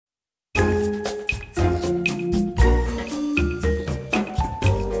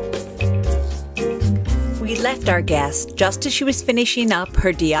left our guest just as she was finishing up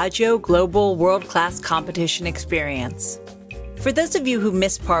her Diageo Global World Class Competition experience. For those of you who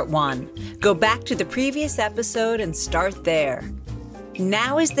missed part 1, go back to the previous episode and start there.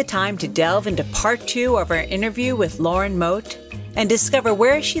 Now is the time to delve into part 2 of our interview with Lauren Mote and discover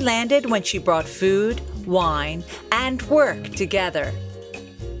where she landed when she brought food, wine, and work together.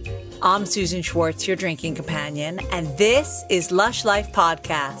 I'm Susan Schwartz, your drinking companion, and this is Lush Life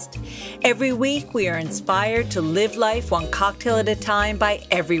Podcast. Every week, we are inspired to live life one cocktail at a time by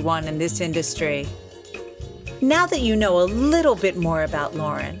everyone in this industry. Now that you know a little bit more about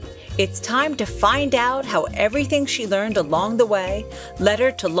Lauren, it's time to find out how everything she learned along the way led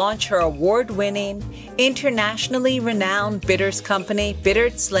her to launch her award-winning, internationally renowned bitters company,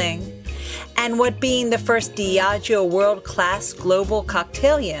 Bittered Sling, and what being the first Diageo world-class global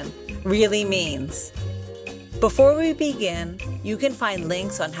Cocktailian really means. Before we begin, you can find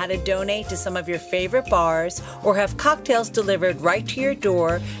links on how to donate to some of your favorite bars or have cocktails delivered right to your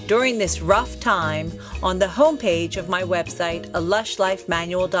door during this rough time on the homepage of my website,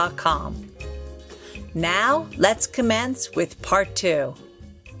 alushlifemanual.com. Now, let's commence with part 2.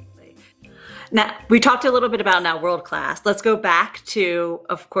 Now, we talked a little bit about now world class. Let's go back to,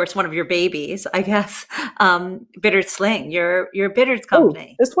 of course, one of your babies, I guess, Bittered Sling, your bitters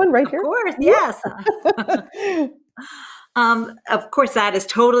company. Oh, this one right here? Of course, yes. Of course, that is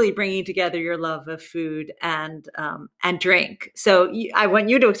totally bringing together your love of food and drink. So I want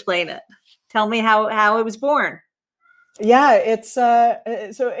you to explain it. Tell me how it was born. Yeah, it's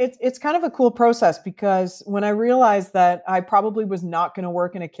kind of a cool process because when I realized that I probably was not going to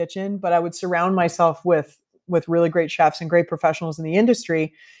work in a kitchen, but I would surround myself with really great chefs and great professionals in the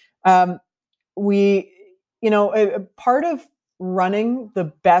industry, part of running the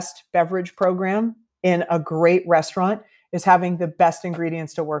best beverage program in a great restaurant is having the best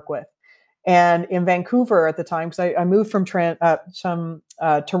ingredients to work with. And in Vancouver at the time, because I moved from Toronto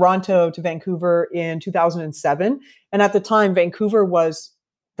to Vancouver in 2007. And at the time, Vancouver was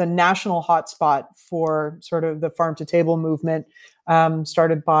the national hotspot for sort of the farm to table movement,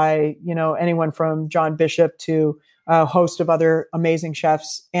 started by, anyone from John Bishop to a host of other amazing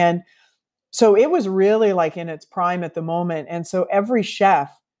chefs. And so it was really like in its prime at the moment. And so every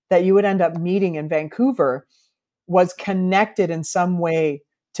chef that you would end up meeting in Vancouver was connected in some way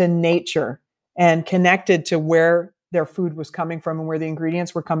to nature and connected to where their food was coming from and where the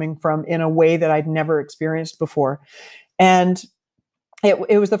ingredients were coming from in a way that I'd never experienced before. And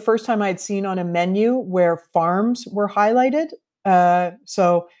it was the first time I'd seen on a menu where farms were highlighted.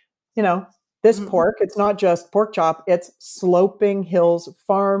 This pork, it's not just pork chop, it's Sloping Hills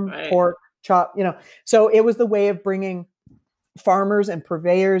Farm pork chop, So it was the way of bringing farmers and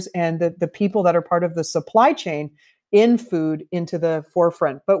purveyors and the people that are part of the supply chain in food into the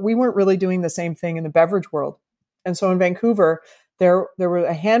forefront. But we weren't really doing the same thing in the beverage world. And so in Vancouver, there were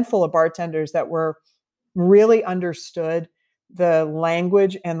a handful of bartenders that were really understood the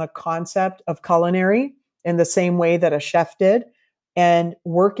language and the concept of culinary in the same way that a chef did, and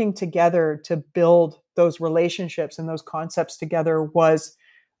working together to build those relationships and those concepts together was,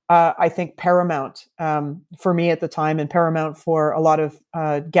 I think, paramount for me at the time, and paramount for a lot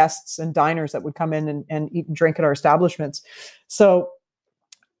of guests and diners that would come in and eat and drink at our establishments. So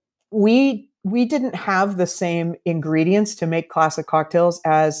we didn't have the same ingredients to make classic cocktails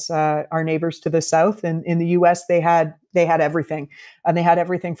as our neighbors to the south. And in the US, they had everything, and they had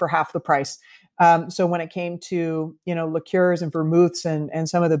everything for half the price. So when it came to liqueurs and vermouths and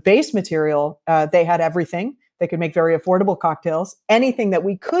some of the base material, they had everything. They could make very affordable cocktails. Anything that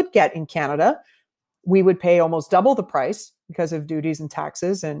we could get in Canada, we would pay almost double the price because of duties and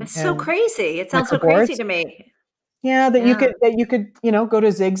taxes. And it's so crazy. It sounds so crazy to me. Yeah, you could go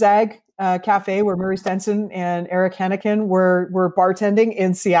to Zigzag Cafe where Murray Stenson and Eric Hennigan were bartending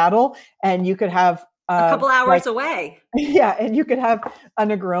in Seattle, and you could have a couple hours away. Yeah, and you could have a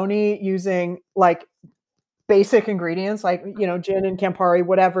Negroni using like basic ingredients like, gin and Campari,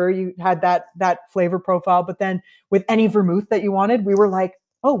 whatever. You had that flavor profile. But then with any vermouth that you wanted, we were like,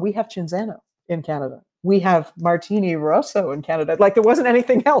 oh, we have Cinzano in Canada. We have Martini Rosso in Canada. Like there wasn't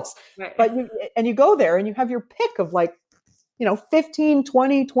anything else. Right. But you go there and you have your pick of 15,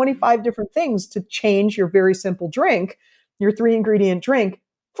 20, 25 different things to change your very simple drink, your 3 ingredient drink,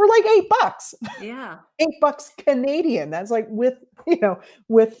 for like $8. Yeah. $8 Canadian. That's like with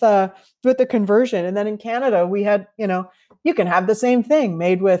the conversion. And then in Canada, we had, you can have the same thing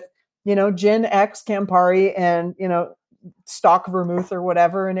made with, gin X Campari and, stock vermouth or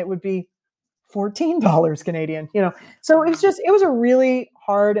whatever. And it would be $14 Canadian, So it was a really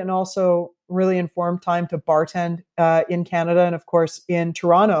hard and also really informed time to bartend in Canada. And of course in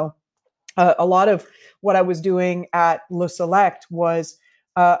Toronto, A lot of what I was doing at Le Select was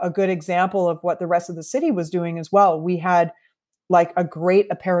a good example of what the rest of the city was doing as well. We had like a great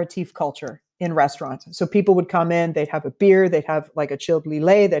aperitif culture in restaurants. So people would come in, they'd have a beer, they'd have like a chilled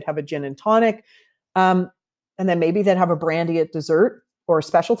lillet, they'd have a gin and tonic. And then maybe they'd have a brandy at dessert or a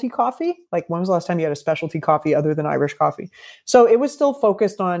specialty coffee. Like, when was the last time you had a specialty coffee other than Irish coffee? So it was still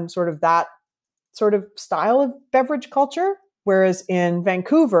focused on sort of that sort of style of beverage culture. Whereas in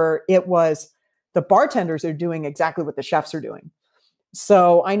Vancouver, it was the bartenders are doing exactly what the chefs are doing.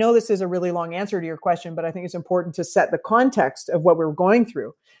 So I know this is a really long answer to your question, but I think it's important to set the context of what we're going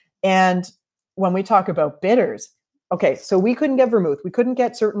through. And when we talk about bitters, okay, so we couldn't get vermouth. We couldn't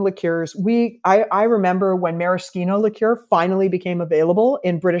get certain liqueurs. I remember when maraschino liqueur finally became available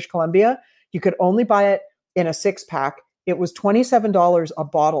in British Columbia, you could only buy it in a 6-pack. It was $27 a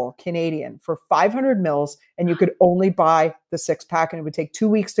bottle Canadian for 500 mils, and you could only buy the 6-pack, and it would take 2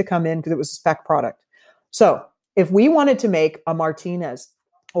 weeks to come in because it was a spec product. So if we wanted to make a Martinez,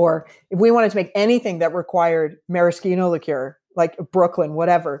 or if we wanted to make anything that required maraschino liqueur, like Brooklyn,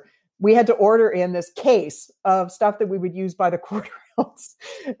 whatever, we had to order in this case of stuff that we would use by the quarter ounce.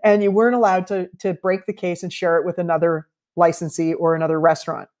 And you weren't allowed to break the case and share it with another licensee or another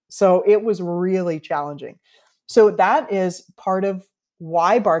restaurant. So it was really challenging. So that is part of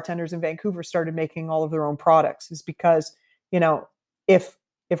why bartenders in Vancouver started making all of their own products, is because, you know, if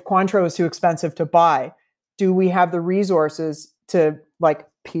Cointreau is too expensive to buy, do we have the resources to like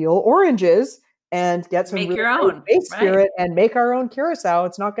peel oranges and get some make your own base spirit and make our own Curacao?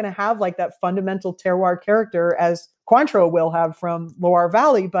 It's not going to have like that fundamental terroir character as Cointreau will have from Loire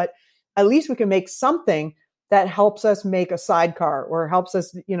Valley, but at least we can make something that helps us make a sidecar or helps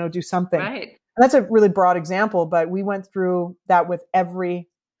us, you know, do something. Right. And that's a really broad example, but we went through that with every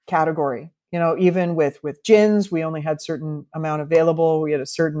category. You know, even with gins, we only had certain amount available. We had a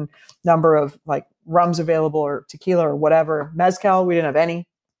certain number of like rums available or tequila or whatever. Mezcal, we didn't have any.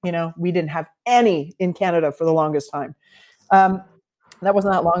 You know, we didn't have any in Canada for the longest time. That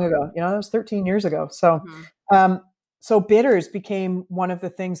wasn't that long ago. You know, that was 13 years ago. So, so bitters became one of the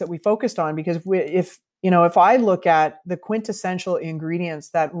things that we focused on, because if I look at the quintessential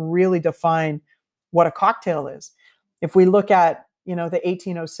ingredients that really define what a cocktail is, if we look at, you know, the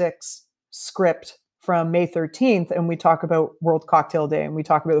 1806 script from May 13th, and we talk about World Cocktail Day, and we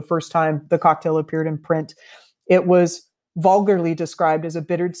talk about the first time the cocktail appeared in print, it was vulgarly described as a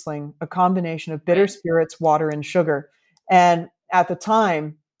bittered sling, a combination of bitter spirits, water, and sugar. And at the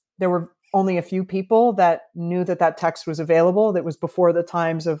time, there were only a few people that knew that that text was available. That was before the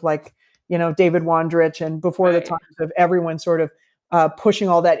times of like, you know, David Wondrich, and before the times of everyone sort of pushing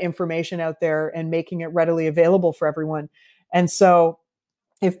all that information out there and making it readily available for everyone. And so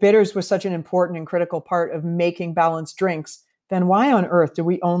if bitters was such an important and critical part of making balanced drinks, then why on earth do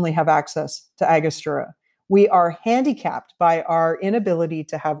we only have access to Angostura? We are handicapped by our inability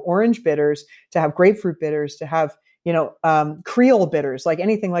to have orange bitters, to have grapefruit bitters, to have, you know, Creole bitters, like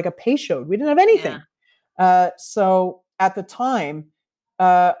anything like a Peychaud. We didn't have anything. Yeah. So at the time,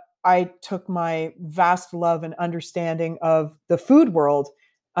 I took my vast love and understanding of the food world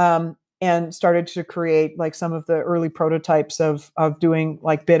and started to create like some of the early prototypes of doing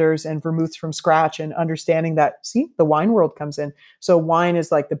like bitters and vermouths from scratch, and understanding that, see, the wine world comes in. So wine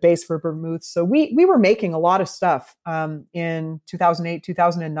is like the base for vermouths. So we were making a lot of stuff in 2008,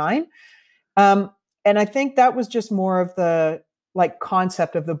 2009. And I think that was just more of the like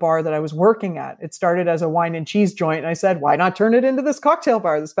concept of the bar that I was working at. It started as a wine and cheese joint. And I said, why not turn it into this cocktail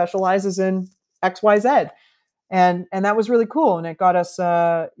bar that specializes in XYZ? And that was really cool. And it got us,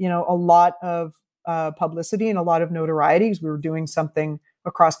 you know, a lot of publicity and a lot of notoriety, because we were doing something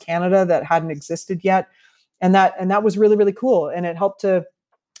across Canada that hadn't existed yet. And that was really, really cool. And it helped to,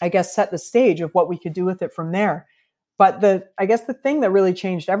 I guess, set the stage of what we could do with it from there. But I guess the thing that really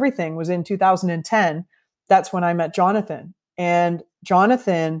changed everything was in 2010. That's when I met Jonathan. And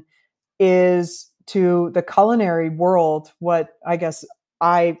Jonathan is to the culinary world what I guess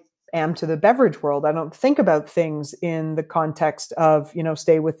I am to the beverage world. I don't think about things in the context of, you know,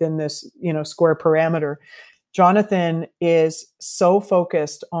 stay within this, you know, square parameter. Jonathan is so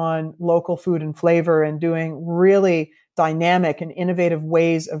focused on local food and flavor and doing really dynamic and innovative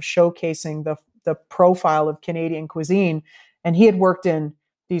ways of showcasing the profile of Canadian cuisine. And he had worked in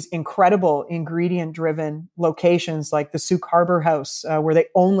these incredible ingredient-driven locations like the Souk Harbor House, where they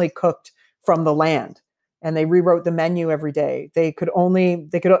only cooked from the land, and they rewrote the menu every day. They could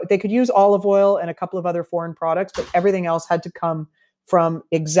use olive oil and a couple of other foreign products, but everything else had to come from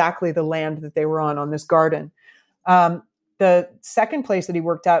exactly the land that they were on this garden. The second place that he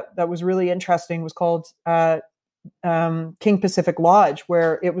worked at that was really interesting was called King Pacific Lodge,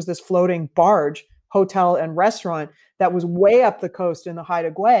 where it was this floating barge, hotel and restaurant that was way up the coast in the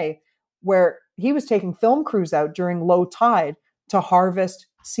Haida Gwaii, where he was taking film crews out during low tide to harvest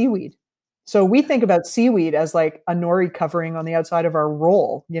seaweed. So we think about seaweed as like a nori covering on the outside of our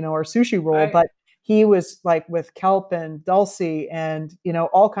roll, our sushi roll, but he was like with kelp and dulce and,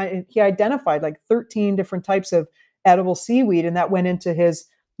 all kinds. He identified like 13 different types of edible seaweed, and that went into his,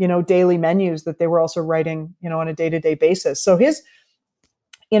 daily menus that they were also writing, on a day-to-day basis. So his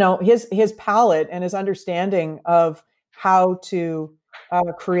palate and his understanding of how to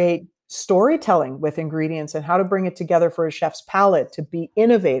create storytelling with ingredients and how to bring it together for a chef's palate to be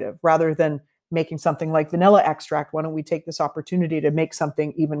innovative rather than making something like vanilla extract. Why don't we take this opportunity to make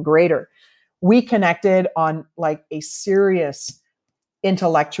something even greater? We connected on like a serious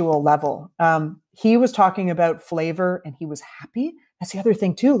intellectual level. He was talking about flavor and he was happy. That's the other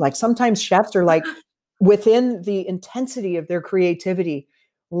thing too. Like sometimes chefs are like, within the intensity of their creativity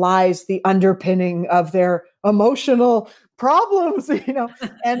lies the underpinning of their emotional problems,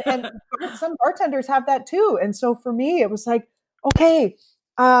 and some bartenders have that too. And so for me, it was like, okay,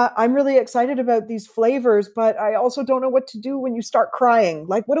 I'm really excited about these flavors, but I also don't know what to do when you start crying.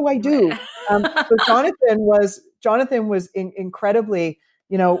 Like, what do I do? So Jonathan was incredibly,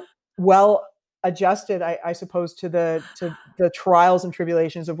 well adjusted, I suppose, to the trials and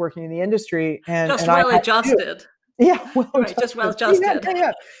tribulations of working in the industry. And well adjusted. Yeah, just well adjusted.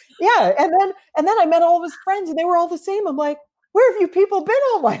 Yeah. And then I met all of his friends, and they were all the same. I'm like, where have you people been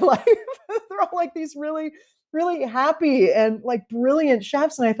all my life? They're all like these really, really happy and like brilliant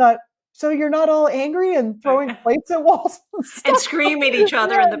chefs. And I thought, so you're not all angry and throwing plates at walls and screaming at each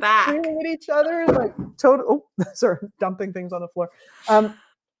other in the back. Screaming at each other, like dumping things on the floor.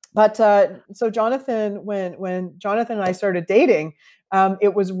 But so Jonathan, when Jonathan and I started dating,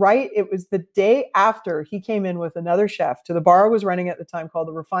 it was the day after he came in with another chef to the bar I was running at the time called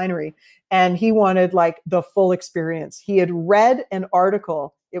The Refinery. And he wanted like the full experience. He had read an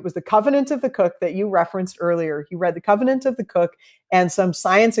article. It was The Covenant of the Cook that you referenced earlier. He read The Covenant of the Cook and some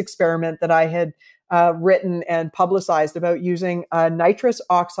science experiment that I had written and publicized about using a nitrous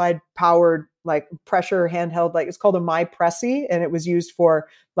oxide powered like pressure handheld, like it's called a My Pressy, and it was used for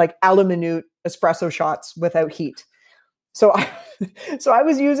like a la minute espresso shots without heat. So I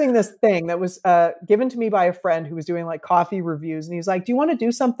was using this thing that was given to me by a friend who was doing like coffee reviews. And he's like, do you want to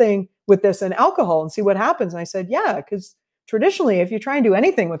do something with this and alcohol and see what happens? And I said, yeah, because traditionally, if you try and do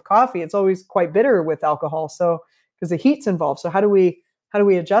anything with coffee, it's always quite bitter with alcohol. So because the heat's involved. So how do we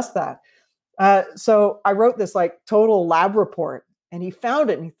adjust that? So I wrote this like total lab report, and he found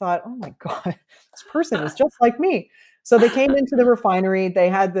it and he thought, oh my God, this person is just like me. So they came into the refinery. They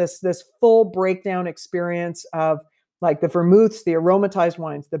had this full breakdown experience of like the vermouths, the aromatized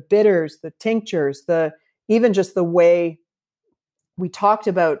wines, the bitters, the tinctures, even just the way we talked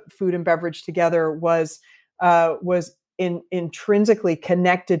about food and beverage together was intrinsically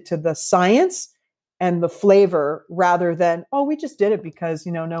connected to the science and the flavor rather than, oh, we just did it because,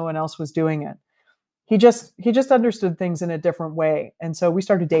 no one else was doing it. He just understood things in a different way. And so we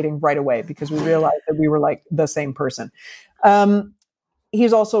started dating right away because we realized that we were like the same person.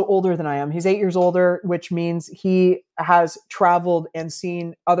 He's also older than I am. He's 8 years older, which means he has traveled and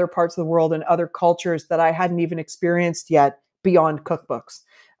seen other parts of the world and other cultures that I hadn't even experienced yet beyond cookbooks.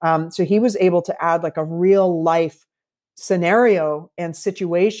 So he was able to add like a real life scenario and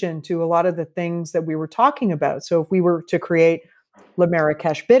situation to a lot of the things that we were talking about. So if we were to create Le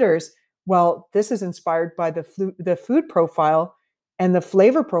Marrakech bitters, well, this is inspired by the food profile and the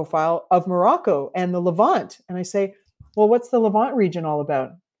flavor profile of Morocco and the Levant. And I say, well, what's the Levant region all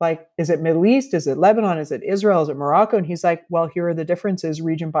about? Like, is it Middle East? Is it Lebanon? Is it Israel? Is it Morocco? And he's like, well, here are the differences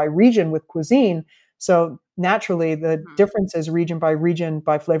region by region with cuisine. So naturally, the differences region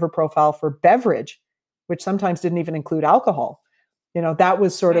by flavor profile for beverage, which sometimes didn't even include alcohol. That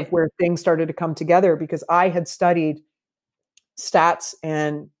was sort of where things started to come together because I had studied stats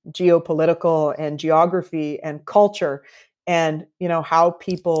and geopolitical and geography and culture and, how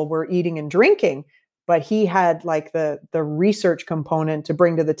people were eating and drinking. But he had like the research component to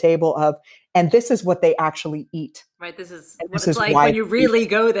bring to the table of, and this is what they actually eat. Right. This is what it's like when you really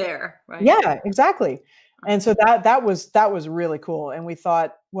go there. Right. Yeah, exactly. And so that was really cool. And we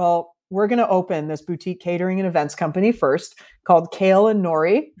thought, well, we're going to open this boutique catering and events company first called Kale and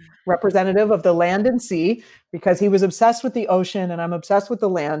Nori, representative of the land and sea, because he was obsessed with the ocean and I'm obsessed with the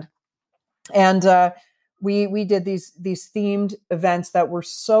land. And we did these themed events that were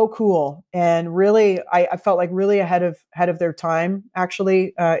so cool, and really, I felt like really ahead of their time.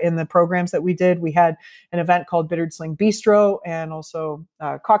 Actually, in the programs that we did, we had an event called Bittered Sling Bistro and also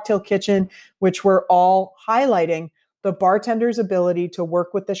Cocktail Kitchen, which were all highlighting the bartender's ability to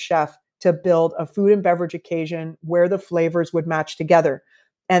work with the chef to build a food and beverage occasion where the flavors would match together,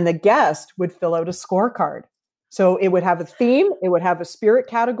 and the guest would fill out a scorecard. So it would have a theme, it would have a spirit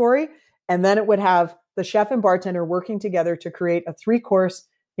category, and then it would have the chef and bartender working together to create a 3-course,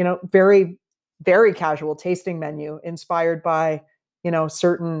 very, very casual tasting menu inspired by,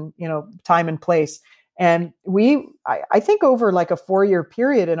 certain, time and place. And I think over like a 4-year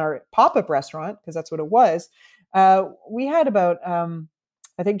period in our pop-up restaurant, because that's what it was, we had about,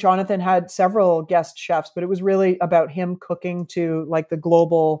 I think Jonathan had several guest chefs, but it was really about him cooking to like the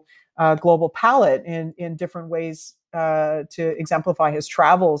global palate in different ways to exemplify his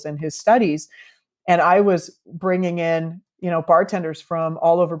travels and his studies. And I was bringing in, bartenders from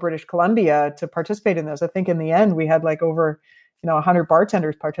all over British Columbia to participate in this. I think in the end, we had like over, 100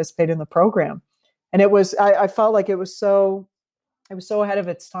 bartenders participate in the program. And it was, I felt like it was so ahead of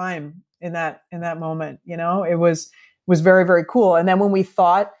its time in that moment. It was very, very cool. And then when we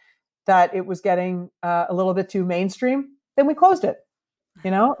thought that it was getting a little bit too mainstream, then we closed it,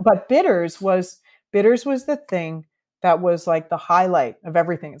 but Bitters was the thing that was like the highlight of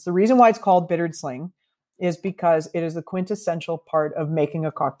everything. It's the reason why it's called Bittered Sling, is because it is the quintessential part of making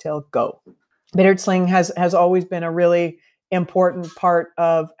a cocktail go. Bittered Sling has always been a really important part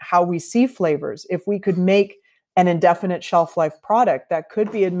of how we see flavors. If we could make an indefinite shelf life product that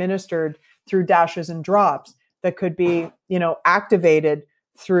could be administered through dashes and drops, that could be, activated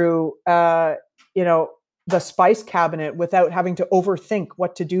through, the spice cabinet without having to overthink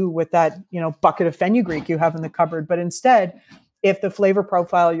what to do with that, bucket of fenugreek you have in the cupboard. But instead, if the flavor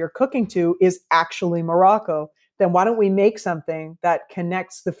profile you're cooking to is actually Morocco, then why don't we make something that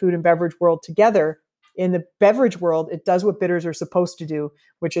connects the food and beverage world together? In the beverage world, it does what bitters are supposed to do,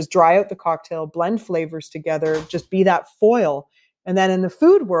 which is dry out the cocktail, blend flavors together, just be that foil. And then in the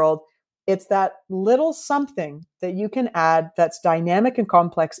food world, it's that little something that you can add that's dynamic and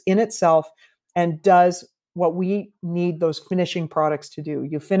complex in itself and does what we need those finishing products to do.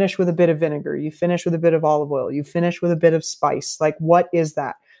 You finish with a bit of vinegar, you finish with a bit of olive oil, you finish with a bit of spice. Like, what is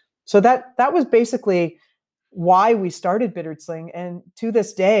that? So that was basically why we started Bittered Sling. And to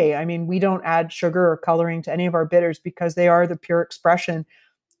this day, I mean, we don't add sugar or coloring to any of our bitters because they are the pure expression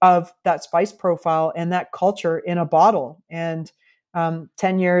of that spice profile and that culture in a bottle. And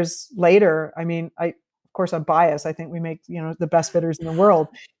 10 years later, I mean, of course I'm biased. I think we make, the best bitters in the world.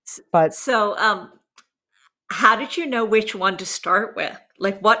 But so, how did you know which one to start with?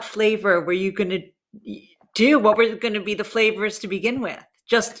 Like, what flavor were you going to do? What were going to be the flavors to begin with?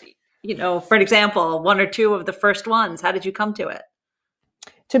 Just, for example, 1 or 2 of the first ones. How did you come to it?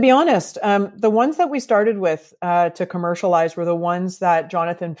 To be honest, the ones that we started with to commercialize were the ones that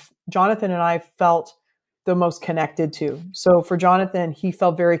Jonathan and I felt the most connected to. So for Jonathan, he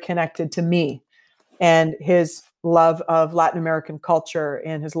felt very connected to me and his love of Latin American culture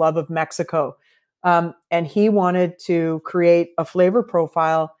and his love of Mexico. And he wanted to create a flavor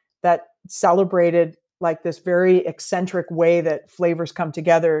profile that celebrated like this very eccentric way that flavors come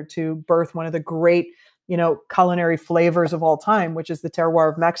together to birth one of the great, culinary flavors of all time, which is the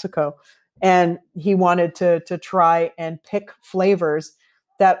terroir of Mexico. And he wanted to try and pick flavors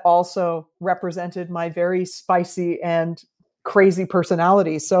that also represented my very spicy and crazy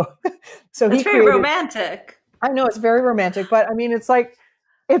personality. So it's very romantic. I know it's very romantic, but I mean, it's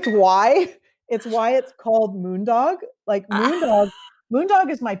why it's called Moondog. Like Moondog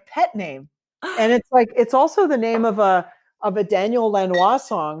is my pet name. And it's also the name of a Daniel Lanois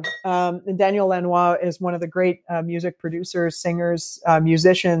song. And Daniel Lanois is one of the great music producers, singers,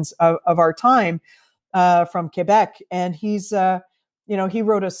 musicians of our time from Quebec. And he's, he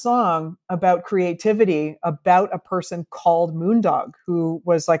wrote a song about creativity, about a person called Moondog, who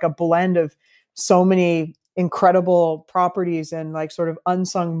was like a blend of so many incredible properties and like sort of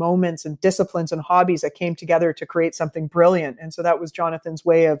unsung moments and disciplines and hobbies that came together to create something brilliant. And so that was Jonathan's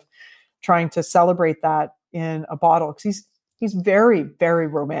way of trying to celebrate that in a bottle. Because he's very, very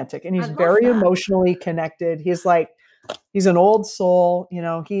romantic and he's very emotionally connected. He's an old soul,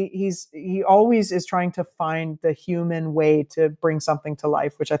 he always is trying to find the human way to bring something to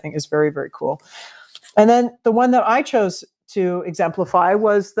life, which I think is very, very cool. And then the one that I chose to exemplify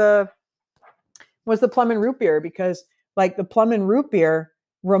was the plum and root beer, because like the plum and root beer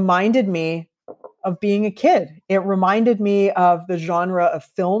reminded me of being a kid. It reminded me of the genre of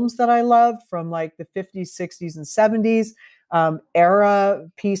films that I loved from like the 50s, 60s, and 70s. era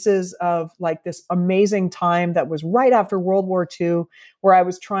pieces of like this amazing time that was right after World War II, where I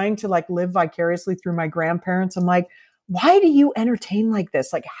was trying to like live vicariously through my grandparents. I'm like, why do you entertain like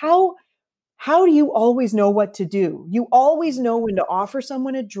this? Like, how do you always know what to do? You always know when to offer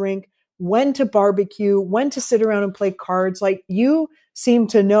someone a drink, when to barbecue, when to sit around and play cards. Like, you seem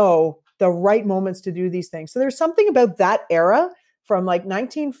to know the right moments to do these things. So there's something about that era from like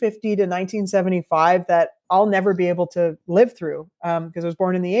 1950 to 1975 that I'll never be able to live through, because I was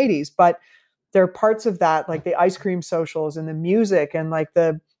born in the 80s. But there are parts of that, like the ice cream socials and the music and like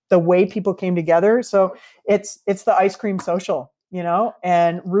the way people came together. So it's the ice cream social, you know,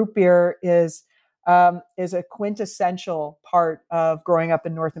 and root beer is a quintessential part of growing up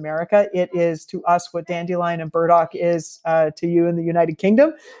in North America. It is to us what dandelion and burdock is to you in the United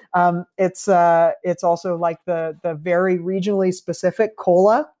Kingdom. It's also like the very regionally specific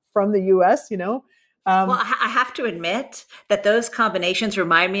cola from the US, you know. Well, I have to admit that those combinations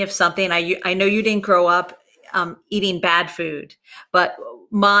remind me of something. I know you didn't grow up eating bad food, but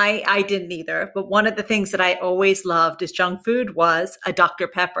I didn't either. But one of the things that I always loved as junk food was a Dr.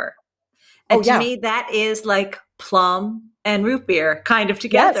 Pepper. And to me, that is like plum and root beer kind of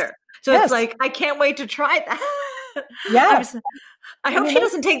together. Yes. So it's like, I can't wait to try that. Yeah. I hope she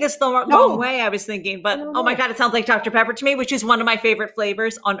doesn't take this the wrong way, I was thinking. But oh my God, it sounds like Dr. Pepper to me, which is one of my favorite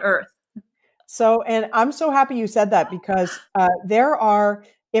flavors on earth. So, and I'm so happy you said that, because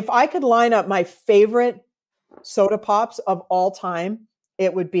if I could line up my favorite soda pops of all time,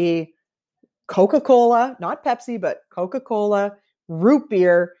 it would be Coca-Cola, not Pepsi, but Coca-Cola, root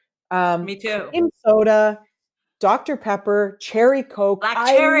beer, me too, cream soda, Dr. Pepper, cherry Coke. Black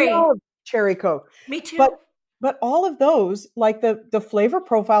cherry. I love cherry Coke. Me too. But all of those, like the flavor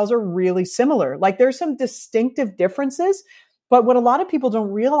profiles are really similar. Like, there's some distinctive differences. But what a lot of people don't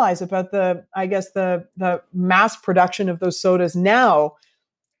realize about the mass production of those sodas now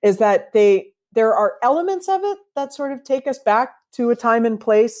is that there are elements of it that sort of take us back to a time and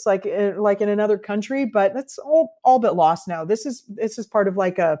place, like in another country, but that's all but lost now. This is part of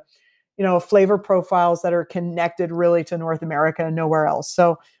like flavor profiles that are connected really to North America and nowhere else.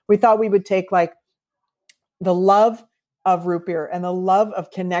 So we thought we would take like the love of root beer and the love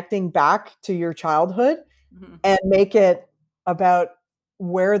of connecting back to your childhood and make it about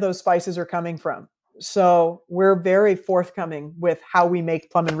where those spices are coming from. So we're very forthcoming with how we make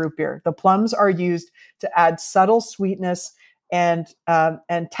plum and root beer. The plums are used to add subtle sweetness and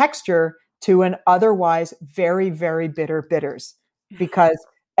texture to an otherwise very, very bitter bitters, because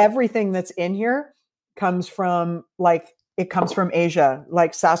everything that's in here comes from Asia.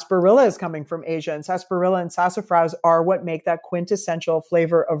 Like sarsaparilla is coming from Asia, and sarsaparilla and sassafras are what make that quintessential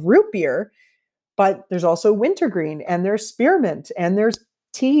flavor of root beer. But there's also wintergreen, and there's spearmint, and there's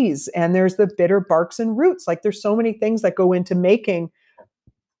teas, and there's the bitter barks and roots. Like, there's so many things that go into making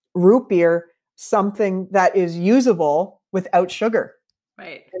root beer something that is usable without sugar.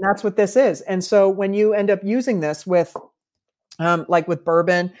 Right. And that's what this is. And so when you end up using this with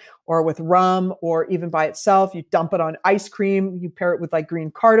bourbon or with rum, or even by itself, you dump it on ice cream, you pair it with like green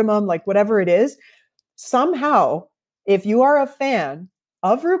cardamom, like whatever it is, somehow, if you are a fan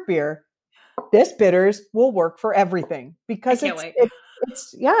of root beer, this bitters will work for everything, because it's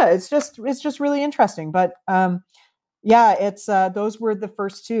just really interesting. But those were the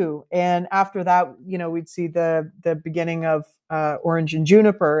first two, and after that, we'd see the beginning of orange and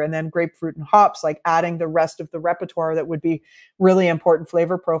juniper, and then grapefruit and hops, like adding the rest of the repertoire that would be really important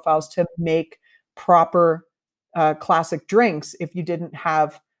flavor profiles to make proper classic drinks if you didn't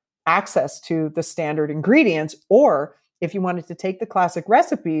have access to the standard ingredients, or if you wanted to take the classic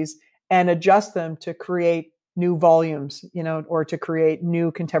recipes and adjust them to create new volumes, or to create new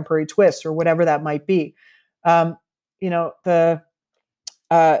contemporary twists, or whatever that might be. The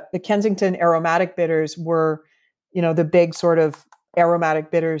Kensington aromatic bitters were, the big sort of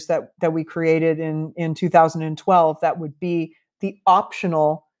aromatic bitters that we created in 2012. That would be the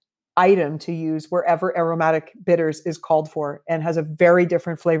optional item to use wherever aromatic bitters is called for, and has a very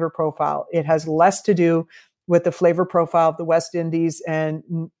different flavor profile. It has less to do with the flavor profile of the West Indies and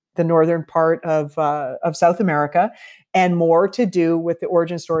the northern part of South America, and more to do with the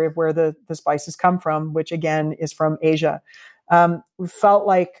origin story of where the spices come from, which again is from Asia. We felt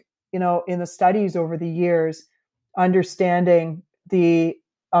like, in the studies over the years, understanding the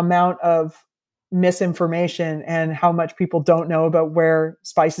amount of misinformation and how much people don't know about where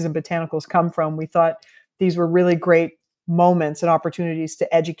spices and botanicals come from, we thought these were really great moments and opportunities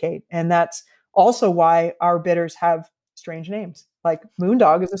to educate. And that's also why our bitters have strange names. Like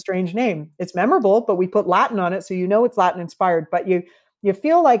Moondog is a strange name. It's memorable, but we put Latin on it, so it's Latin inspired. But you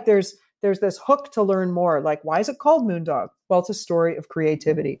feel like there's there's this hook to learn more. Like, why is it called Moondog? Well, it's a story of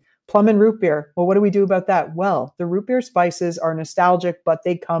creativity. Plum and root beer. Well, what do we do about that? Well, the root beer spices are nostalgic, but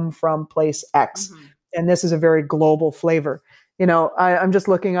they come from place X. Mm-hmm. And this is a very global flavor. You know, I'm just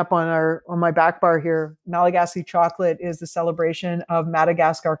looking up on my back bar here. Malagasy chocolate is the celebration of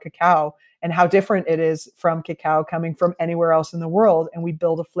Madagascar cacao and how different it is from cacao coming from anywhere else in the world. And we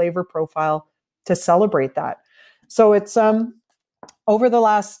build a flavor profile to celebrate that. So it's over the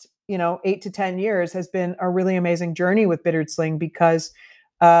last 8 to 10 years has been a really amazing journey with Bittered Sling, because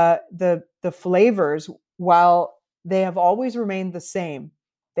the flavors, while they have always remained the same,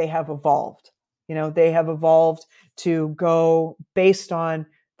 they have evolved. They have evolved to go based on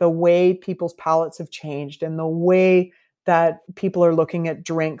the way people's palates have changed and the way that people are looking at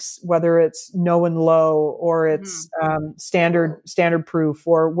drinks, whether it's no and low or it's standard proof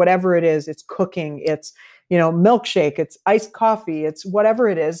or whatever it is. It's cooking, it's milkshake, it's iced coffee, it's whatever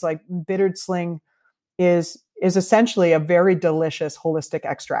it is. Like Bittered Sling is essentially a very delicious holistic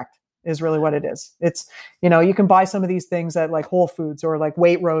extract. Is really what it is. It's, you can buy some of these things at like Whole Foods or like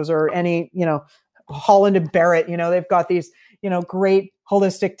Waitrose or any, Holland and Barrett, they've got these, great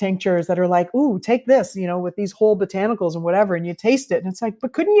holistic tinctures that are like, ooh, take this, with these whole botanicals and whatever, and you taste it. And it's like,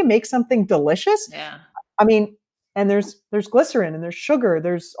 but couldn't you make something delicious? Yeah. I mean, and there's glycerin and there's sugar,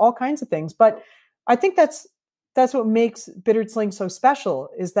 there's all kinds of things. But I think that's what makes Bittered Sling so special,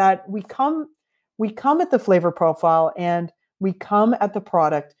 is that we come at the flavor profile and we come at the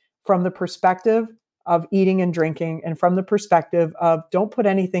product from the perspective of eating and drinking, and from the perspective of don't put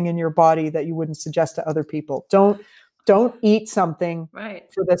anything in your body that you wouldn't suggest to other people. Don't eat something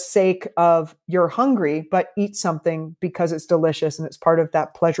for the sake of you're hungry, but eat something because it's delicious and it's part of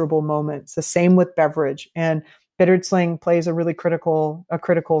that pleasurable moment. It's the same with beverage, and Bittered Sling plays a really critical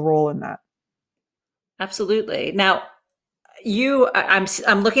role in that. Absolutely. Now,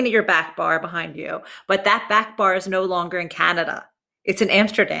 I'm looking at your back bar behind you, but that back bar is no longer in Canada. It's in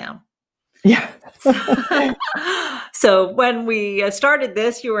Amsterdam. Yeah. So when we started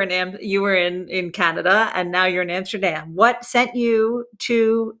this, you were in Canada, and now you're in Amsterdam. What sent you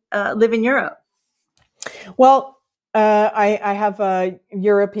to live in Europe? Well, I have a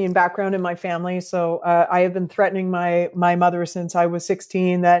European background in my family, so I have been threatening my mother since I was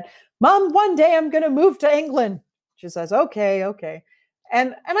 16 that, Mom, one day I'm going to move to England. She says, okay,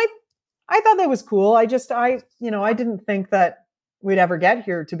 and I thought that was cool. I didn't think that we'd ever get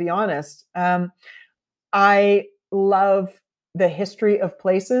here, to be honest. I love the history of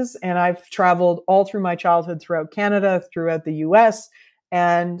places, and I've traveled all through my childhood throughout Canada, throughout the US.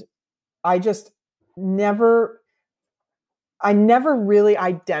 And I never really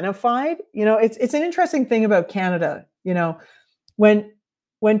identified, it's an interesting thing about Canada.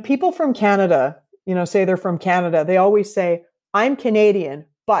 When people from Canada, say they're from Canada, they always say, I'm Canadian,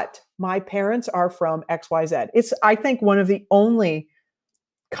 but my parents are from XYZ. It's, I think, one of the only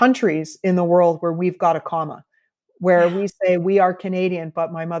countries in the world where we've got a comma, where we say we are Canadian,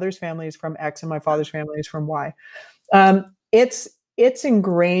 but my mother's family is from X and my father's family is from Y. It's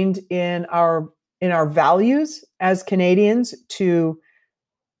ingrained in our values as Canadians to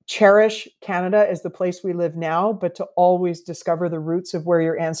cherish Canada as the place we live now, but to always discover the roots of where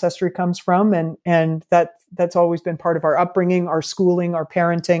your ancestry comes from. And that's always been part of our upbringing, our schooling, our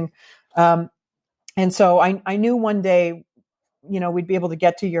parenting. And so I knew one day, we'd be able to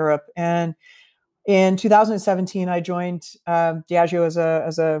get to Europe. And in 2017, I joined Diageo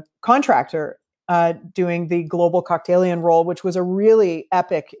as a contractor, doing the global Cocktailian role, which was a really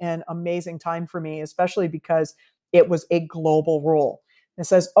epic and amazing time for me, especially because it was a global role. It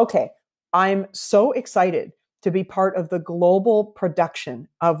says, okay, I'm so excited to be part of the global production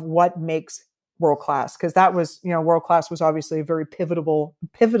of what makes world-class. Because that was, world-class was obviously a very pivotal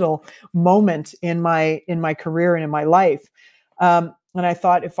moment in my career and in my life. And I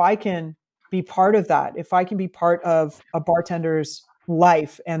thought, if I can be part of that, if I can be part of a bartender's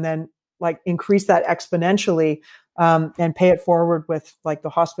life and then like increase that exponentially, and pay it forward with like the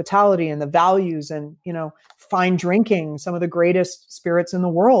hospitality and the values and, fine drinking, some of the greatest spirits in the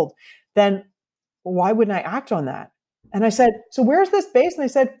world, then why wouldn't I act on that? And I said, so where's this based? And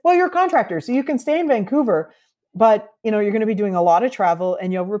they said, well, you're a contractor, so you can stay in Vancouver, but you're going to be doing a lot of travel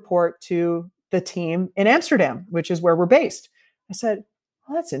and you'll report to the team in Amsterdam, which is where we're based. I said,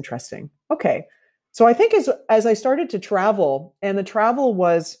 well, that's interesting. Okay. So I think as I started to travel, and the travel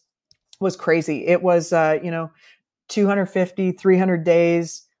was crazy. It was, 250, 300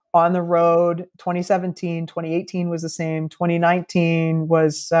 days on the road. 2017, 2018 was the same. 2019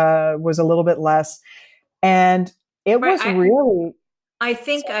 was a little bit less. And it was really, I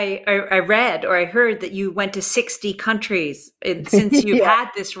think I read or I heard that you went to 60 countries since you've had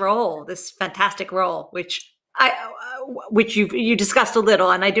this role, this fantastic role, which you discussed a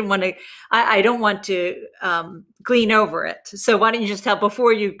little, and I didn't want to, I don't want to glean over it. So why don't you just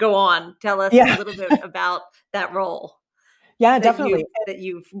before you go on, tell us a little bit about that role? Yeah, definitely. That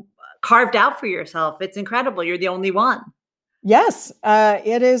you've carved out for yourself. It's incredible. You're the only one. Yes,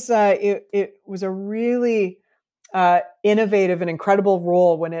 it is. It was a really innovative and incredible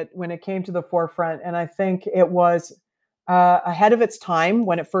role when it came to the forefront, and I think it was ahead of its time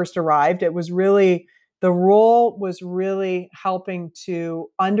when it first arrived. It was really the role was really helping to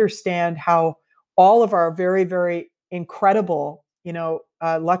understand how all of our very, very incredible,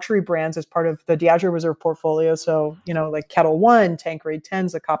 luxury brands as part of the Diageo Reserve portfolio. So, like Kettle One, Tanqueray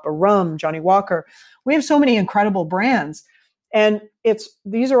 10s, Zacapa Rum, Johnny Walker. We have so many incredible brands. And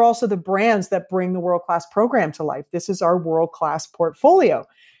these are also the brands that bring the world-class program to life. This is our world-class portfolio.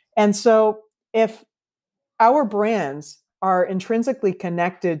 And so if our brands are intrinsically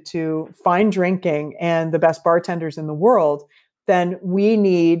connected to fine drinking and the best bartenders in the world, then we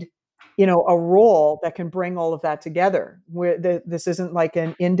need, a role that can bring all of that together. This isn't like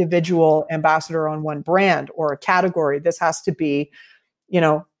an individual ambassador on one brand or a category. This has to be,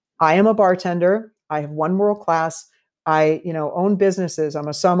 I am a bartender. I have one world-class. I, own businesses. I'm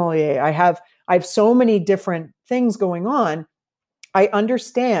a sommelier. I have so many different things going on. I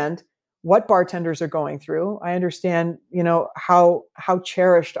understand what bartenders are going through. I understand, how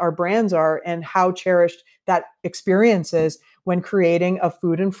cherished our brands are and how cherished that experience is when creating a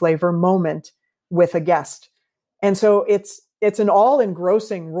food and flavor moment with a guest. And so it's an all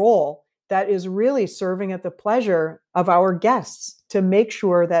engrossing role that is really serving at the pleasure of our guests to make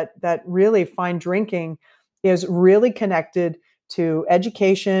sure that really fine drinking is really connected to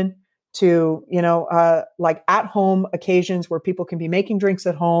education, to, like at home occasions where people can be making drinks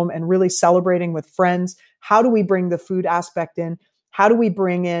at home and really celebrating with friends. How do we bring the food aspect in? How do we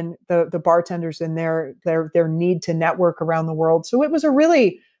bring in the bartenders and their need to network around the world? So it was a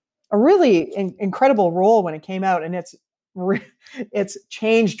really incredible role when it came out, and it's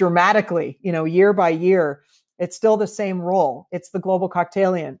changed dramatically, year by year. It's still the same role. It's the global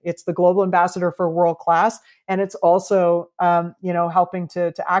Cocktailian. It's the global ambassador for world class, and it's also, helping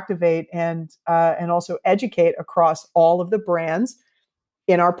to activate and also educate across all of the brands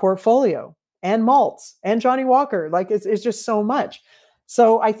in our portfolio and malts and Johnny Walker. Like it's just so much.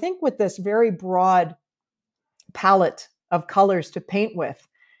 So I think with this very broad palette of colors to paint with,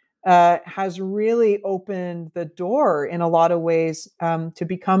 has really opened the door in a lot of ways to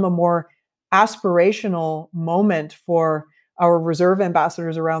become a more aspirational moment for our reserve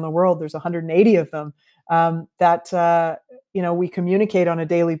ambassadors around the world. There's 180 of them that we communicate on a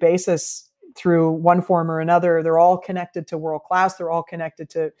daily basis through one form or another. They're all connected to world class. They're all connected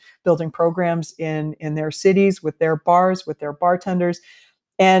to building programs in their cities, with their bars, with their bartenders,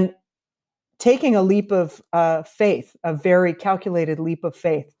 and taking a leap of faith, a very calculated leap of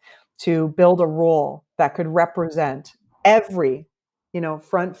faith, to build a role that could represent every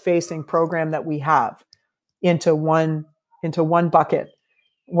front-facing program that we have into one bucket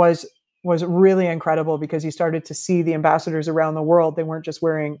was really incredible, because you started to see the ambassadors around the world. They weren't just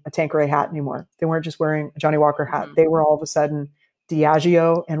wearing a Tanqueray hat anymore. They weren't just wearing a Johnny Walker hat. They were all of a sudden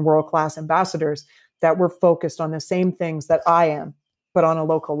Diageo and world-class ambassadors that were focused on the same things that I am, but on a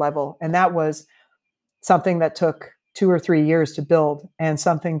local level. And that was something that took 2 or 3 years to build, and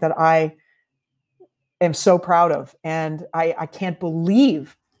something that I am so proud of. And I can't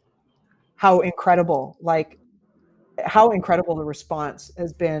believe how incredible the response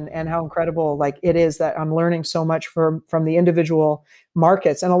has been, and how incredible it is that I'm learning so much from the individual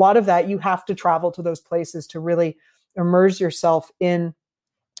markets. And a lot of that, you have to travel to those places to really immerse yourself in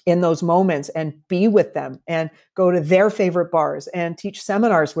those moments and be with them and go to their favorite bars and teach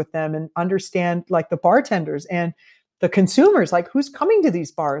seminars with them and understand the bartenders and the consumers, who's coming to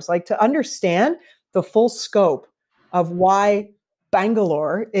these bars, to understand the full scope of why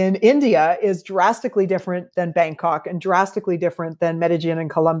Bangalore in India is drastically different than Bangkok, and drastically different than Medellin in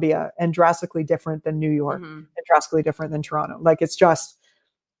Colombia, and drastically different than New York, and drastically different than Toronto. It's just,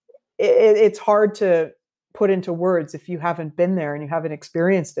 it's hard to put into words if you haven't been there and you haven't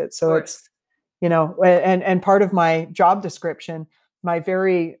experienced it. So it's, and part of my job description, my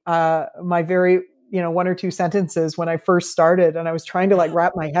very, 1 or 2 sentences when I first started, and I was trying to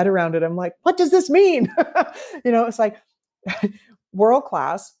wrap my head around it. I'm like, what does this mean? It's like, world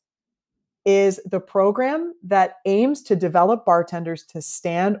class is the program that aims to develop bartenders to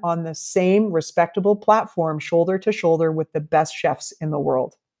stand on the same respectable platform, shoulder to shoulder, with the best chefs in the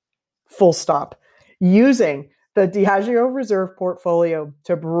world. Full stop. Using the Diageo Reserve portfolio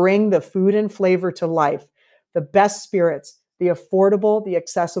to bring the food and flavor to life, the best spirits, the affordable, the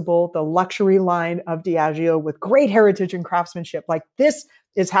accessible, the luxury line of Diageo with great heritage and craftsmanship. Like, this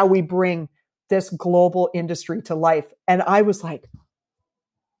is how we bring this global industry to life. And I was like,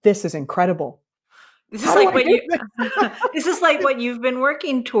 this is incredible. This is like this is like what you've been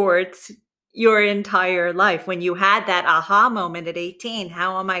working towards your entire life. When you had that aha moment at 18,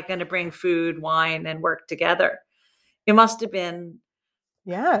 how am I going to bring food, wine, and work together? It must have been.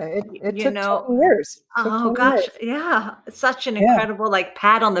 Yeah, it took 20 years. Oh gosh. Yeah. Such an incredible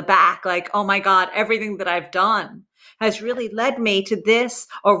pat on the back. Like, oh my God, everything that I've done has really led me to this,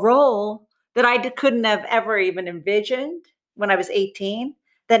 a role that I couldn't have ever even envisioned when I was 18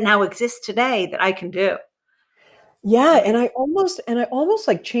 that now exists today that I can do. Yeah. And I almost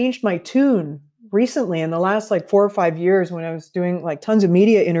like changed my tune recently in the last 4 or 5 years when I was doing tons of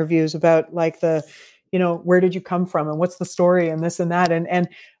media interviews about where did you come from and what's the story and this and that.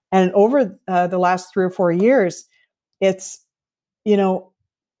 And over the last 3 or 4 years, it's, well,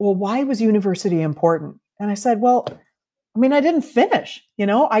 why was university important? And I said, well, I mean, I didn't finish,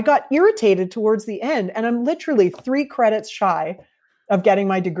 I got irritated towards the end, and I'm literally 3 credits shy of getting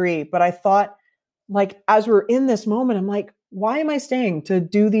my degree. But I thought, as we're in this moment, I'm like, why am I staying to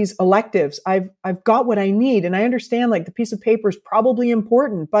do these electives? I've got what I need. And I understand the piece of paper is probably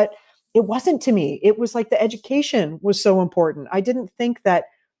important, but it wasn't to me. It was the education was so important. I didn't think that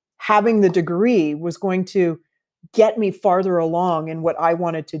having the degree was going to get me farther along in what I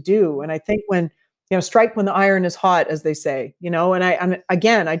wanted to do. And I think when, strike when the iron is hot, as they say, and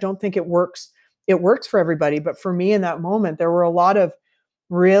I don't think it works for everybody. But for me in that moment, there were a lot of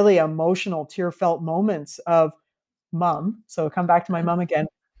really emotional, tear-felt moments of mom. So come back to my mom again.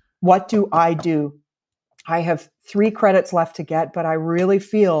 What do? I have 3 credits left to get, but I really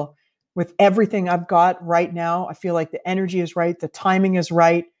feel with everything I've got right now, I feel like the energy is right. The timing is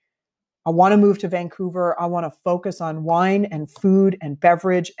right. I want to move to Vancouver. I want to focus on wine and food and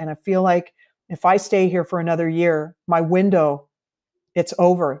beverage. And I feel like if I stay here for another year, my window, it's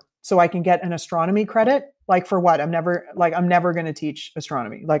over. So I can get an astronomy credit. For what? I'm never going to teach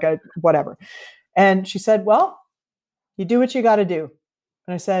astronomy, whatever. And she said, well, you do what you got to do.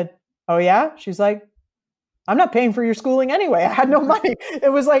 And I said, oh yeah? She's like, I'm not paying for your schooling anyway. I had no money.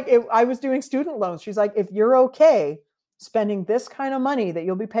 It was I was doing student loans. She's like, if you're okay spending this kind of money that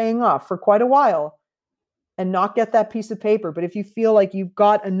you'll be paying off for quite a while and not get that piece of paper, but if you feel like you've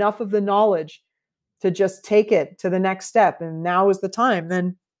got enough of the knowledge to just take it to the next step and now is the time,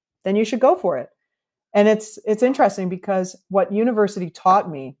 then you should go for it. And it's interesting because what university taught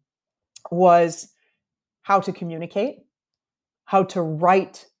me was how to communicate, how to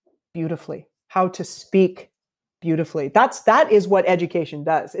write beautifully, how to speak beautifully. That is what education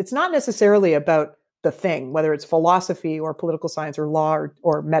does. It's not necessarily about the thing, whether it's philosophy or political science or law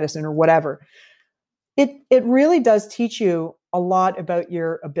or medicine or whatever. It really does teach you a lot about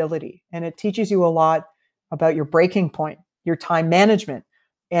your ability, and it teaches you a lot about your breaking point, your time management.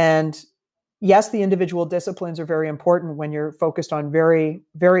 And yes, the individual disciplines are very important when you're focused on very,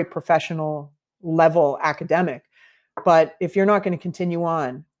 very professional level academic. But if you're not going to continue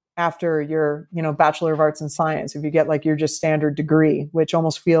on after your, Bachelor of Arts in Science, if you get your just standard degree, which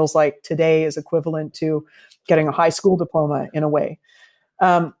almost feels like today is equivalent to getting a high school diploma in a way,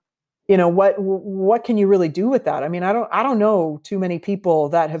 what can you really do with that? I mean, I don't know too many people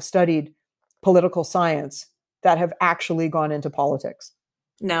that have studied political science that have actually gone into politics.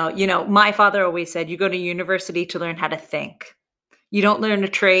 No, my father always said, you go to university to learn how to think. You don't learn a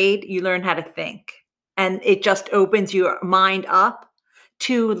trade, you learn how to think. And it just opens your mind up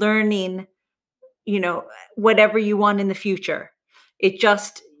to learning, whatever you want in the future. It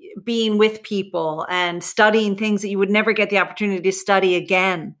just being with people and studying things that you would never get the opportunity to study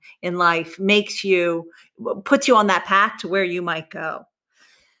again in life puts you on that path to where you might go.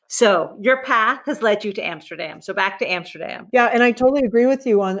 So your path has led you to Amsterdam. So back to Amsterdam. Yeah. And I totally agree with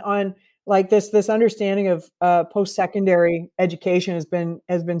you on this understanding of post-secondary education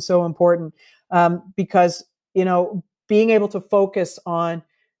has been so important because, being able to focus on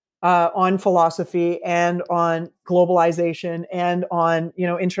philosophy and on globalization and on,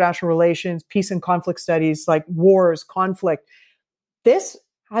 international relations, peace and conflict studies, like wars, conflict. This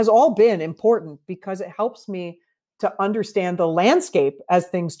has all been important because it helps me to understand the landscape as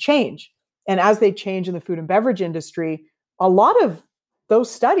things change. And as they change in the food and beverage industry, a lot of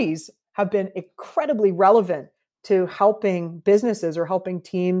those studies have been incredibly relevant to helping businesses or helping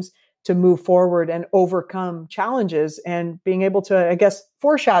teams to move forward and overcome challenges and being able to, I guess,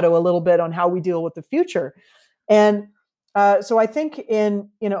 foreshadow a little bit on how we deal with the future. And So I think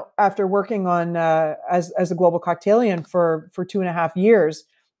after working on as a global cocktailian for 2.5 years,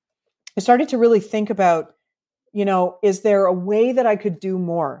 I started to really think about, is there a way that I could do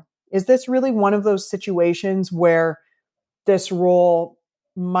more? Is this really one of those situations where this role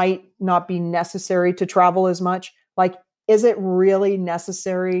might not be necessary to travel as much? Like, is it really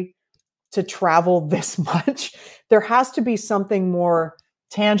necessary to travel this much? There has to be something more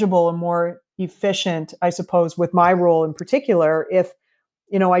tangible and more efficient, I suppose, with my role in particular. If,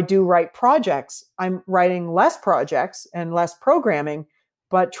 I do write projects, I'm writing less projects and less programming,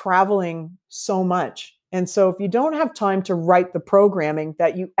 but traveling so much. And so if you don't have time to write the programming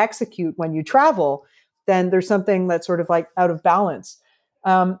that you execute when you travel, then there's something that's sort of like out of balance.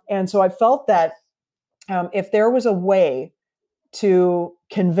 And so I felt that if there was a way to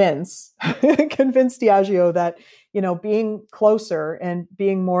convince Diageo that, being closer and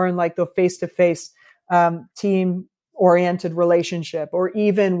being more in like the face-to-face team oriented relationship, or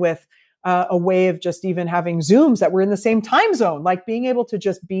even with a way of just even having Zooms that were in the same time zone, like being able to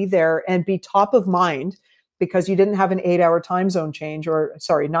just be there and be top of mind because you didn't have an 8-hour time zone change,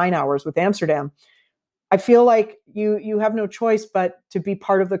 9 hours with Amsterdam. I feel like you have no choice but to be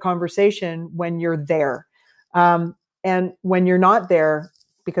part of the conversation when you're there. And when you're not there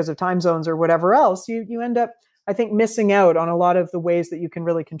because of time zones or whatever else, you end up, I think, missing out on a lot of the ways that you can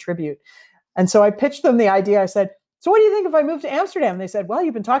really contribute. And so I pitched them the idea. I said, so what do you think if I move to Amsterdam? And they said, well,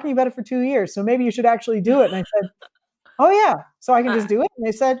 you've been talking about it for 2 years, so maybe you should actually do it. And I said, oh yeah, so I can just do it? And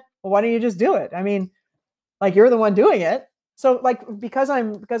they said, well, why don't you just do it? I mean, like, you're the one doing it. So like, because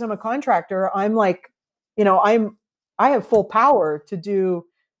I'm a contractor, I'm like, I have full power to do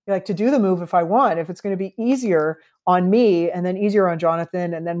the move if I want, if it's going to be easier on me and then easier on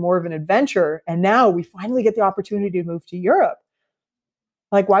Jonathan and then more of an adventure. And now we finally get the opportunity to move to Europe.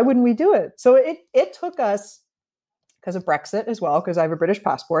 Like, why wouldn't we do it? So it took us, because of Brexit as well, because I have a British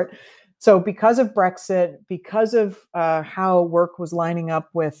passport. So because of Brexit, because of how work was lining up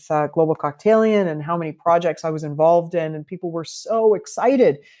with Global Cocktailian and how many projects I was involved in, and people were so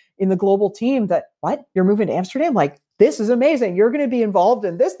excited in the global team that, what, you're moving to Amsterdam? Like, this is amazing. You're going to be involved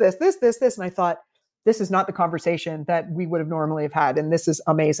in this. And I thought, this is not the conversation that we would have normally have had. And this is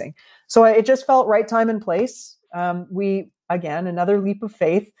amazing. So it just felt right time and place. Again, another leap of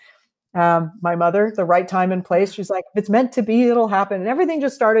faith. My mother, the right time and place. She's like, if it's meant to be, it'll happen. And everything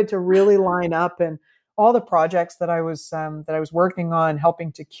just started to really line up. And all the projects that I was working on,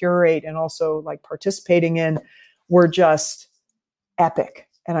 helping to curate and also like participating in, were just epic.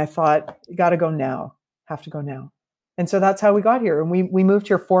 And I thought, you got to go now, have to go now. And so that's how we got here. And we moved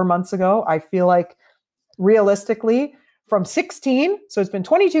here 4 months ago. I feel like, realistically, from 16, so it's been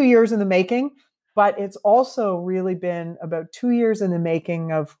 22 years in the making, but it's also really been about 2 years in the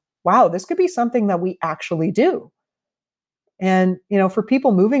making of, wow, this could be something that we actually do. And, for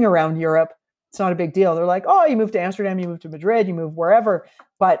people moving around Europe, it's not a big deal. They're like, oh, you moved to Amsterdam, you moved to Madrid, you moved wherever.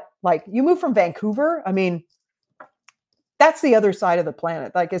 But like, you move from Vancouver, I mean, that's the other side of the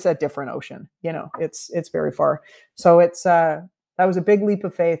planet. Like, it's a different ocean, it's very far. So that was a big leap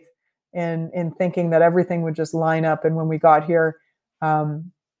of faith in thinking that everything would just line up. And when we got here,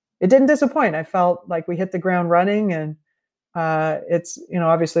 it didn't disappoint. I felt like we hit the ground running, and it's,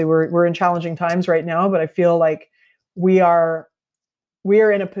 obviously we're in challenging times right now, but I feel like we are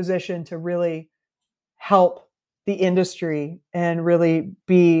in a position to really help the industry and really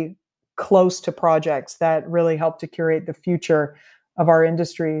be close to projects that really help to curate the future of our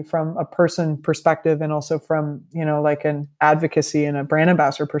industry from a person perspective, and also from, like an advocacy and a brand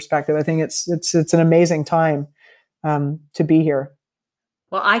ambassador perspective. I think it's an amazing time to be here.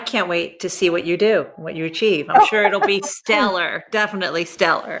 Well, I can't wait to see what you do, what you achieve. I'm sure it'll be stellar, definitely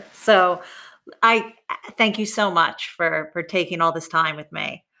stellar. So I thank you so much for taking all this time with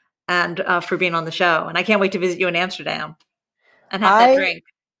me and for being on the show. And I can't wait to visit you in Amsterdam and have that drink.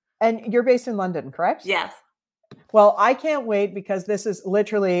 And you're based in London, correct? Yes. Well, I can't wait, because this is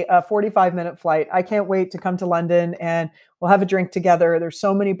literally a 45-minute flight. I can't wait to come to London and we'll have a drink together. There's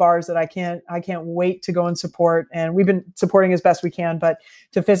so many bars that I can't wait to go and support. And we've been supporting as best we can, but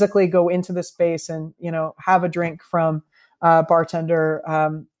to physically go into the space and, have a drink from a bartender,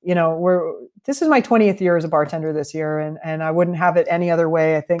 this is my 20th year as a bartender this year, and I wouldn't have it any other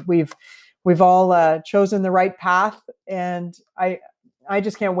way. I think we've all chosen the right path, and I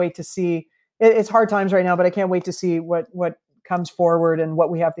just can't wait to see. It's hard times right now, but I can't wait to see what comes forward and what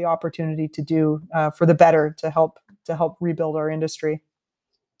we have the opportunity to do for the better to help rebuild our industry.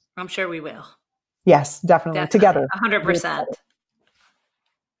 I'm sure we will. Yes, definitely. Together. 100%.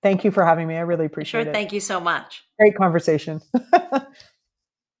 Thank you for having me. I really appreciate it. Thank you so much. Great conversation.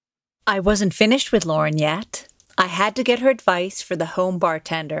 I wasn't finished with Lauren yet. I had to get her advice for the home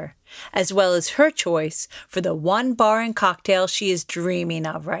bartender, as well as her choice for the one bar and cocktail she is dreaming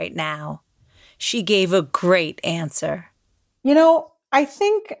of right now. She gave a great answer. I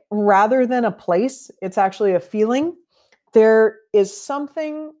think rather than a place, it's actually a feeling. There is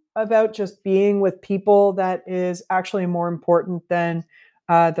something about just being with people that is actually more important than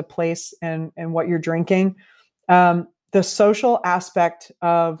the place and what you're drinking. The social aspect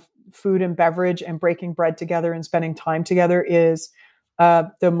of food and beverage and breaking bread together and spending time together is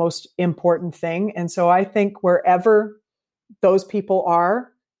the most important thing. And so I think wherever those people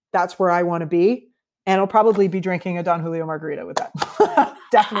are, that's where I want to be. And I'll probably be drinking a Don Julio margarita with that.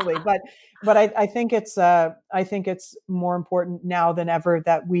 Definitely. But I think it's more important now than ever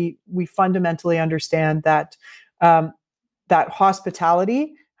that we fundamentally understand that that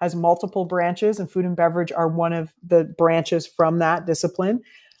hospitality has multiple branches, and food and beverage are one of the branches from that discipline.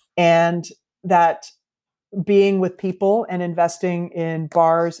 And that being with people and investing in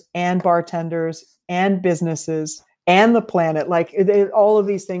bars and bartenders and businesses and the planet, all of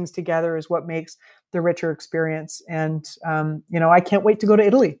these things together is what makes the richer experience. And, I can't wait to go to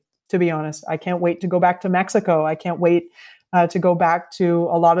Italy, to be honest. I can't wait to go back to Mexico. I can't wait to go back to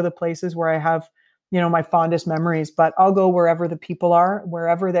a lot of the places where I have, my fondest memories, but I'll go wherever the people are,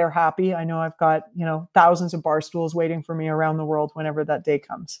 wherever they're happy. I know I've got, thousands of bar stools waiting for me around the world whenever that day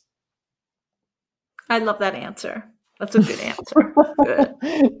comes. I love that answer. That's a good answer. Good.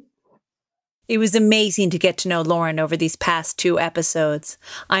 It was amazing to get to know Lauren over these past 2 episodes.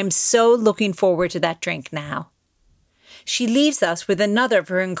 I'm so looking forward to that drink now. She leaves us with another of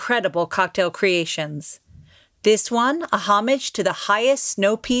her incredible cocktail creations. This one, a homage to the highest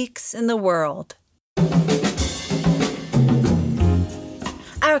snow peaks in the world.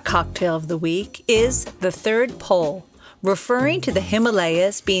 Our cocktail of the week is the third pole, referring to the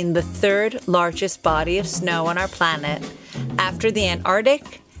Himalayas being the 3rd largest body of snow on our planet after the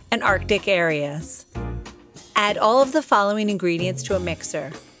Antarctic and Arctic areas. Add all of the following ingredients to a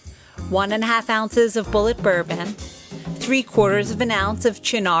mixer: 1.5 ounces of bullet bourbon, 3/4 of an ounce of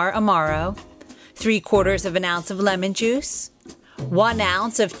Chinar Amaro, 3/4 of an ounce of lemon juice, 1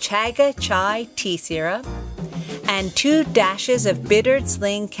 ounce of Chaga chai tea syrup, and 2 dashes of Bittered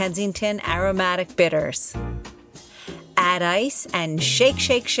Sling Kensington aromatic bitters. Add ice and shake,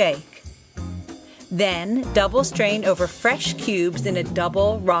 shake, shake. Then double strain over fresh cubes in a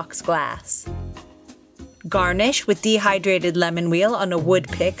double rocks glass. Garnish with dehydrated lemon wheel on a wood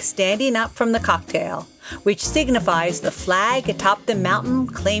pick standing up from the cocktail, which signifies the flag atop the mountain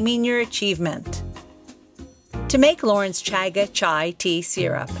claiming your achievement. To make Lauren's Chaga chai tea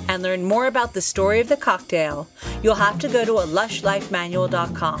syrup and learn more about the story of the cocktail, you'll have to go to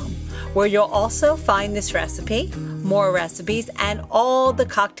lushlifemanual.com, where you'll also find this recipe, more recipes, and all the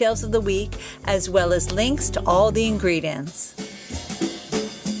cocktails of the week, as well as links to all the ingredients.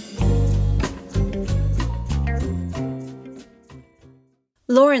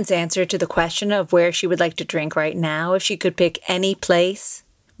 Lauren's answer to the question of where she would like to drink right now if she could pick any place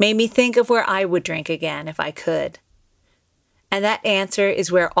made me think of where I would drink again if I could. And that answer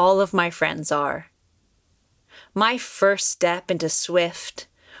is where all of my friends are. My first step into Swift,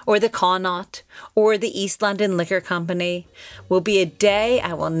 or the Connaught, or the East London Liquor Company will be a day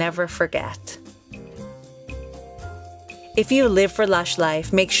I will never forget. If you live for Lush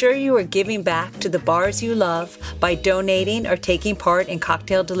Life, make sure you are giving back to the bars you love by donating or taking part in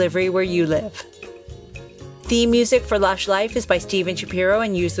cocktail delivery where you live. Theme music for Lush Life is by Steven Shapiro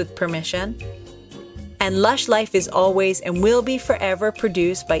and used with permission. And Lush Life is always and will be forever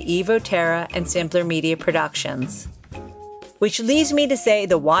produced by Evo Terra and Simpler Media Productions. Which leaves me to say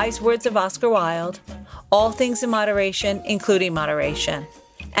the wise words of Oscar Wilde: all things in moderation, including moderation.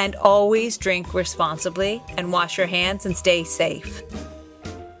 And always drink responsibly and wash your hands and stay safe.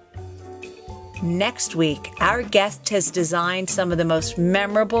 Next week, our guest has designed some of the most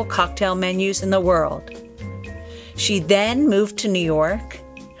memorable cocktail menus in the world. She then moved to New York,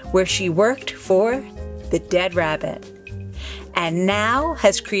 where she worked for the Dead Rabbit, and now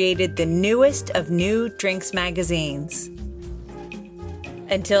has created the newest of new drinks magazines.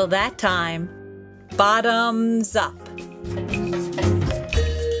 Until that time, bottoms up.